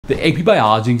The AP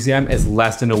Biology exam is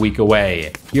less than a week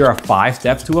away. Here are 5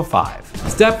 steps to a 5.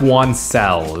 Step 1,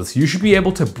 cells. You should be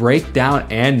able to break down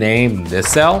and name this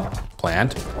cell,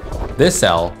 plant, this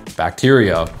cell,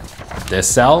 bacteria, this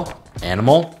cell,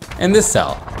 animal, and this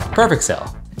cell, perfect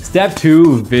cell. Step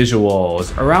 2,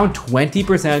 visuals. Around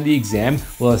 20% of the exam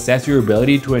will assess your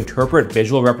ability to interpret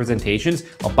visual representations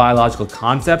of biological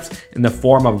concepts in the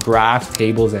form of graphs,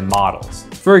 tables, and models.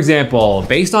 For example,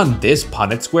 based on this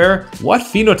Punnett square, what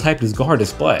phenotype does GAR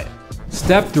display?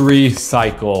 Step 3,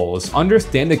 cycles.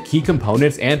 Understand the key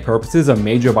components and purposes of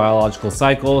major biological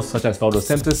cycles such as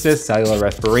photosynthesis, cellular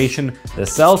respiration, the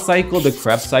cell cycle, the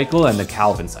Krebs cycle, and the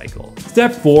Calvin cycle.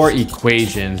 Step 4,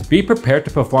 equations. Be prepared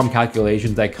to perform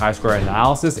calculations like chi-square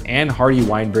analysis and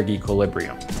Hardy-Weinberg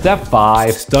equilibrium. Step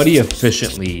 5, study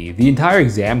efficiently. The entire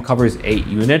exam covers 8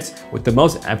 units, with the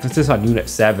most emphasis on Unit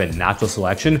 7, natural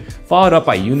selection, followed up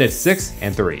by Unit 6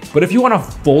 and 3. But if you want a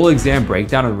full exam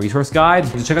breakdown and resource guide,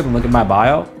 just check out the link in my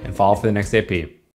bio and follow for the next AP.